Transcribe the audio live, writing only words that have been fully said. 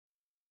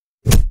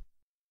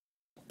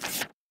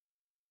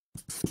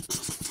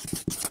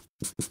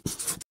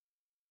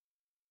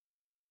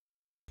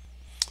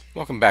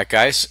Welcome back,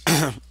 guys.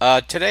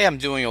 Today I'm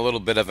doing a little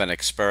bit of an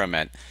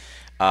experiment.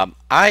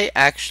 I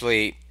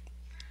actually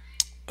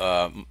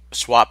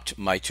swapped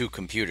my two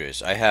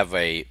computers. I have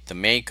the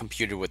main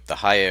computer with the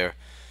higher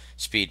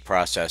speed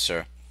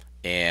processor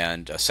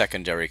and a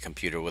secondary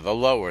computer with a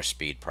lower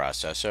speed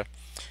processor.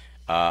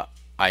 Uh,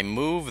 I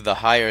moved the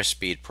higher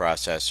speed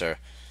processor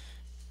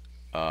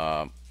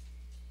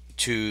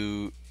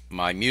to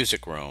my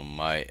music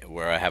room,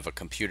 where I have a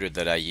computer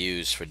that I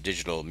use for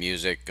digital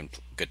music and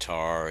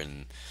guitar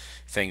and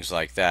things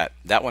like that.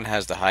 That one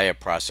has the higher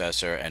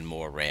processor and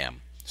more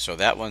RAM. So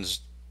that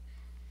one's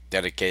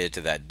dedicated to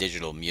that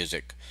digital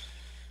music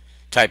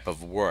type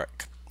of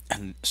work.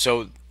 And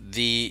so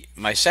the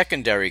my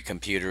secondary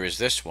computer is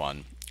this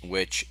one,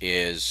 which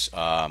is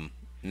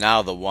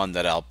now the one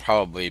that I'll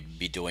probably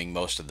be doing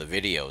most of the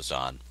videos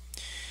on.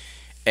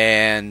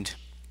 And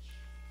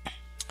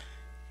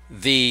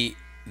the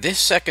this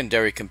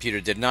secondary computer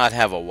did not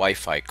have a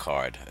Wi-Fi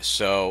card,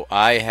 so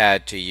I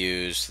had to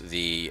use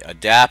the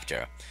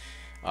adapter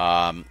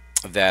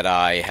that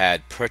I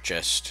had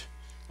purchased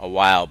a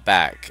while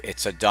back.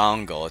 It's a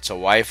dongle. It's a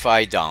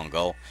Wi-Fi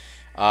dongle.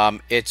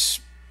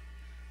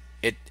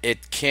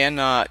 It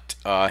cannot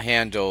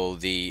handle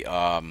the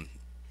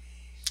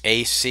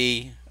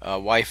AC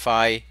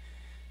Wi-Fi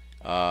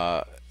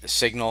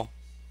signal.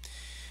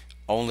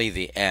 Only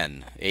the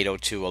N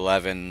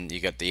 802.11. You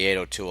got the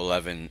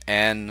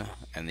 802.11N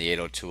and the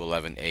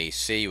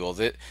 802.11AC. Well,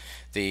 the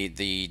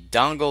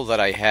dongle that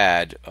I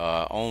had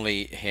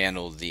only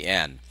handled the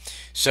N.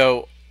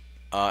 So,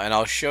 and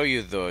I'll show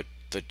you the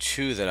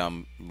two that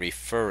I'm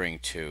referring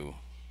to.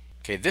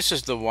 Okay, this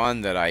is the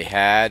one that I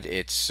had.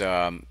 It's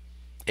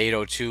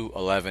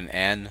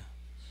 802.11N.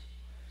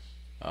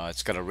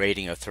 It's got a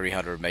rating of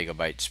 300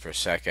 megabytes per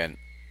second,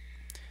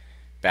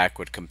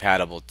 backward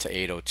compatible to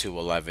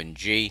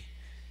 802.11G.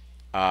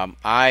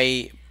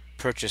 I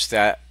purchased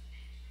that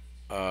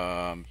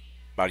about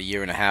a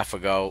year and a half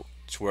ago.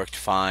 It's worked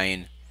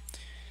fine.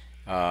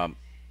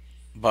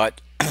 But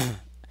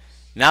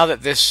now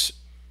that this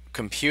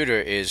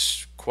computer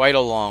is quite a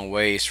long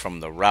ways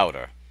from the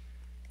router,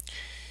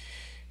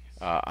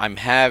 I'm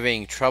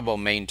having trouble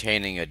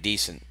maintaining a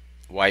decent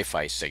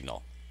Wi-Fi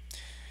signal.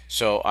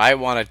 So I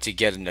wanted to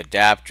get an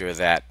adapter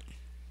that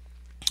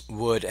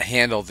would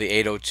handle the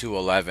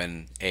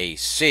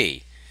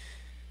 802.11ac.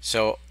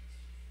 So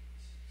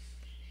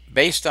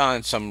based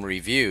on some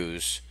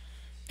reviews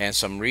and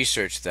some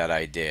research that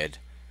I did,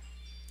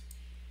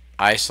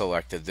 I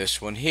selected this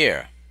one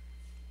here.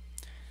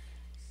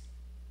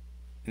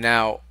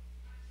 Now,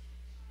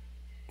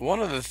 one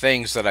of the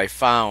things that I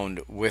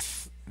found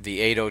with the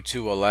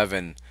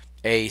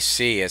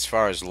 802.11ac as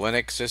far as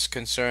Linux is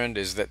concerned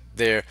is that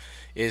there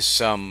is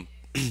some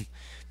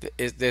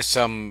there's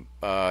some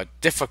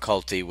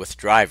difficulty with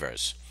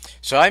drivers.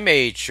 So I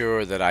made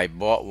sure that I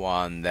bought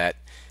one that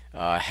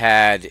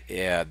had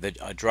a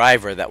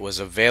driver that was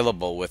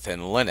available within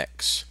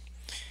Linux.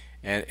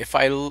 And if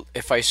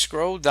I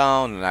scroll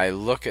down and I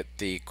look at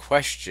the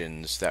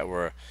questions that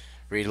were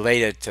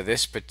related to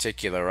this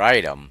particular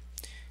item,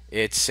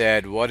 it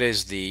said what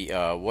is the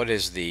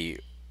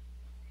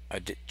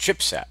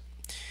chipset,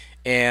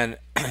 and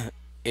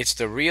it's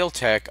the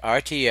Realtek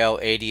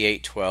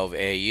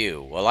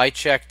RTL8812AU. Well, I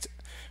checked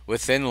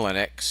within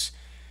Linux,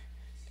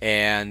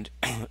 and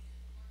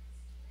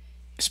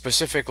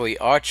specifically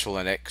Arch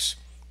Linux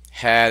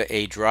had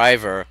a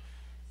driver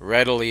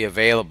readily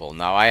available.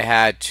 Now I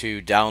had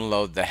to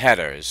download the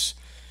headers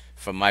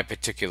from my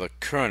particular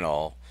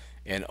kernel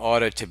in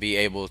order to be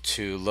able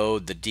to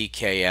load the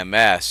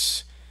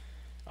DKMS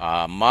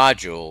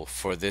module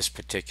for this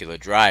particular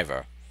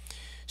driver.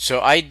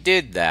 So I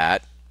did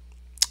that,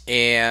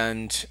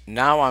 and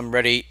now I'm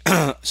ready.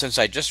 Since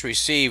I just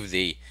received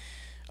the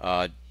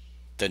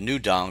new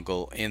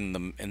dongle in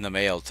the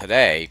mail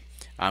today,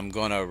 I'm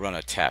going to run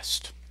a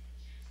test.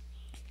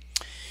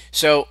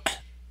 So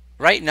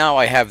right now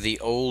I have the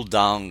old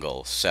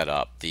dongle set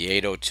up, the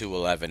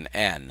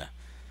 802.11n,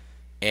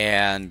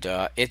 and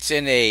it's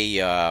in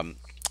a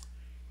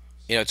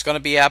it's going to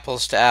be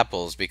apples to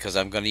apples because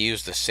I'm going to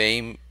use the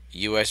same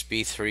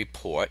USB 3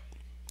 port,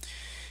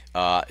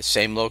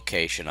 same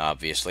location,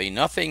 obviously.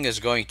 Nothing is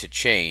going to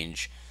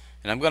change,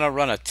 and I'm going to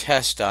run a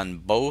test on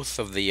both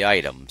of the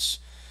items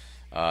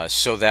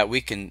so that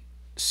we can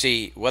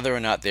see whether or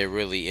not there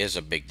really is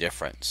a big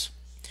difference.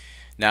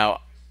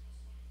 Now,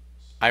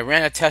 I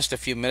ran a test a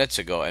few minutes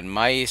ago, and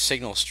my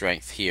signal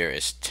strength here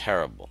is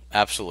terrible,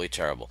 absolutely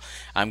terrible.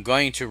 I'm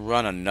going to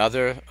run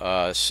another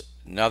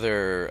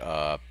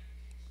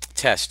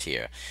test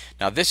here.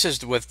 Now, this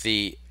is with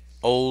the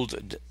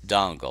old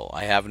dongle.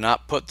 I have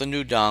not put the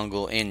new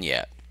dongle in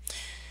yet.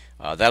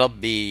 That'll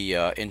be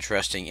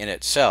interesting in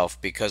itself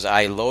because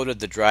I loaded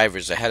the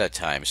drivers ahead of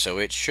time, so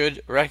it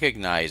should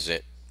recognize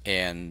it,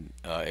 and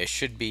it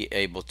should be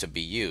able to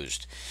be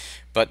used.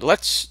 But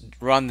let's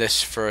run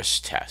this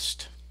first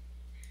test.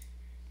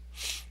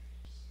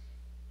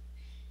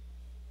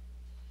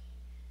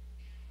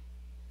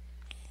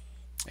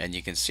 and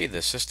you can see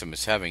the system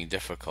is having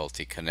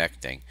difficulty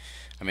connecting.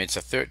 I mean, it's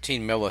a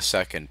 13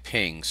 millisecond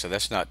ping, so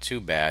that's not too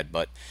bad,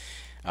 but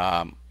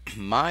um,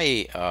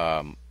 my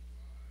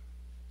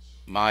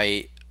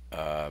my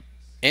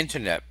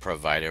internet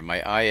provider, my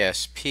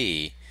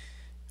ISP,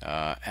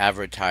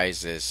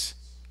 advertises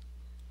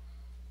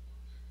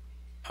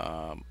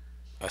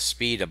a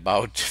speed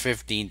about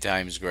 15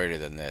 times greater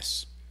than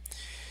this.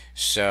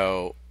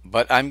 So,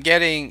 but I'm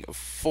getting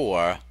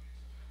 4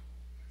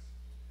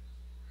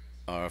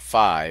 or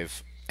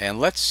 5, and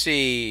let's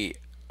see.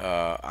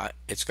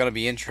 It's going to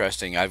be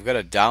interesting. I've got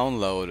to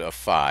download a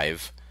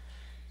 5,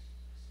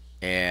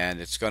 and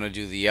it's going to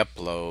do the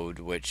upload,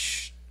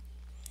 which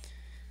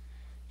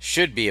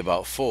should be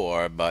about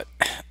 4, but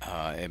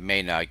it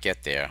may not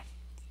get there.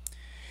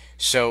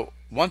 So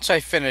once I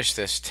finish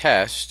this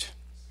test,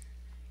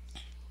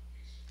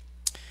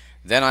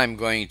 then I'm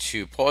going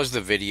to pause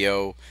the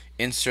video,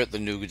 insert the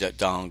new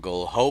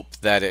dongle, hope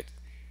that it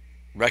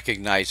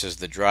recognizes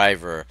the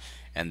driver,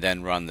 and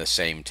then run the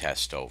same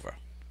test over.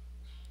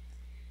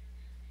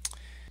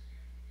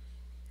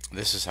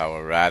 This is how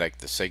erratic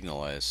the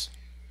signal is.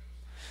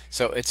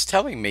 So it's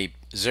telling me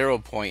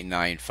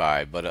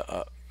 0.95, but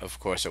of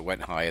course it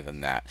went higher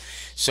than that.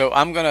 So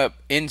I'm going to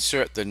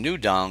insert the new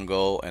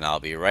dongle, and I'll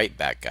be right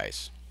back,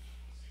 guys.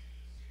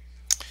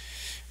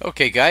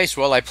 Okay guys,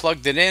 well, I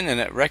plugged it in and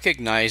it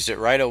recognized it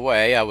right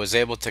away. I was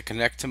able to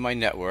connect to my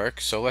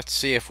network. So let's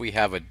see if we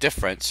have a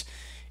difference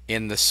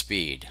in the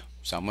speed.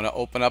 So I'm going to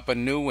open up a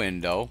new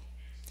window,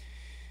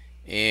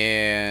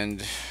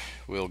 and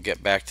we'll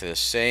get back to the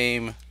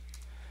same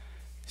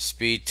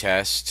speed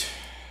test,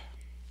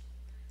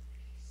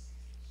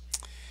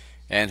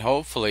 and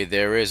hopefully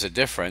there is a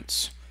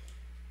difference.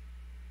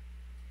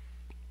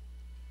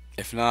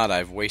 If not,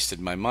 I've wasted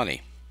my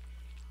money.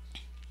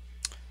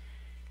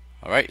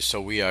 Alright, so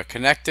we are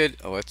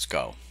connected. Let's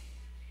go.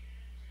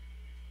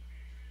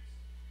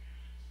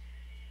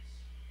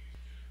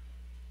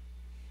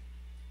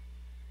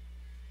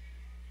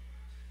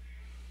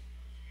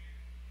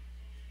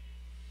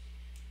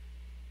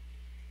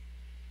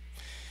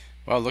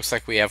 Well, it looks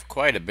like we have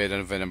quite a bit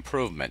of an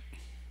improvement.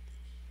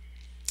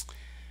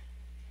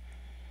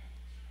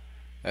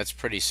 That's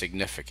pretty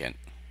significant.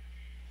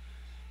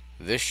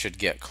 This should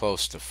get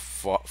close to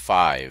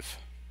 5.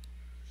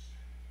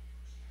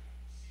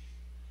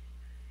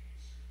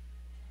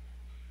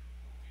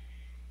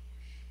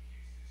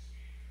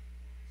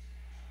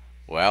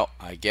 Well,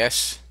 I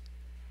guess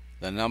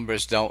the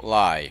numbers don't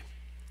lie.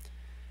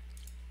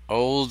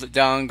 Old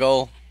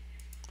dongle,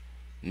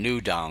 new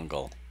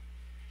dongle.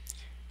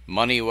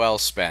 Money well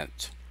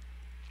spent.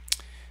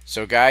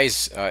 So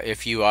guys,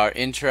 if you are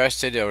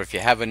interested or if you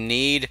have a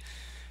need,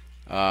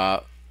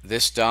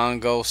 this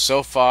dongle,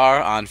 so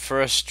far on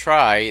first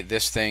try,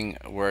 this thing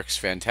works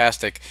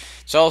fantastic.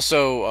 It's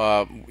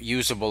also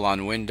usable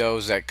on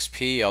Windows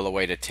XP all the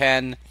way to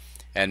 10,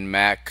 and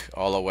Mac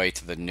all the way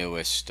to the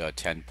newest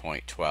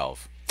 10.12,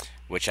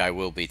 which I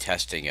will be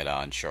testing it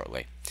on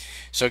shortly.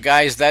 So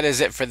guys, that is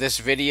it for this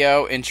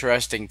video.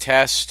 Interesting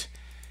test.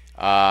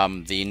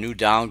 The new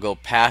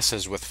dongle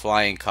passes with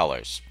flying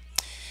colors.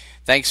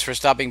 Thanks for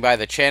stopping by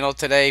the channel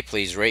today.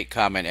 Please rate,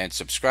 comment, and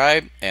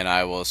subscribe, and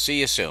I will see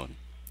you soon.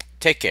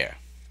 Take care.